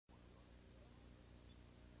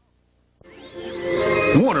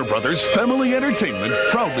Warner Brothers Family Entertainment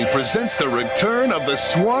proudly presents the return of the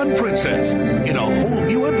Swan Princess in a whole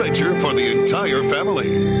new adventure for the entire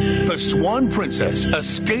family. The Swan Princess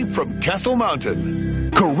escaped from Castle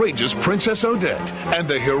Mountain. Courageous Princess Odette and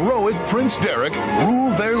the heroic Prince Derek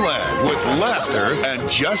rule their land with laughter and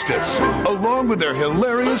justice, along with their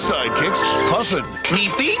hilarious sidekicks, Puffin. Me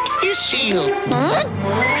beak is Shield.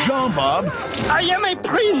 Jean-Bob. I am a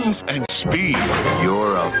prince. And Speed.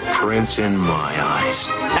 You're a prince in my eyes.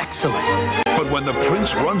 Excellent. But when the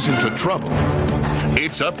prince runs into trouble,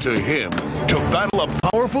 it's up to him to battle a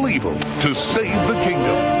powerful evil to save the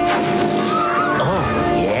kingdom.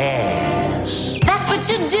 Oh, yes. That's what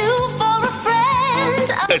you do for a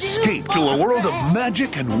friend. Escape to a world of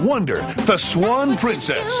magic and wonder. The Swan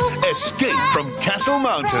Princess. Escape from Castle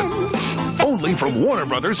Mountain. Only from Warner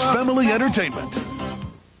Brothers Family Entertainment.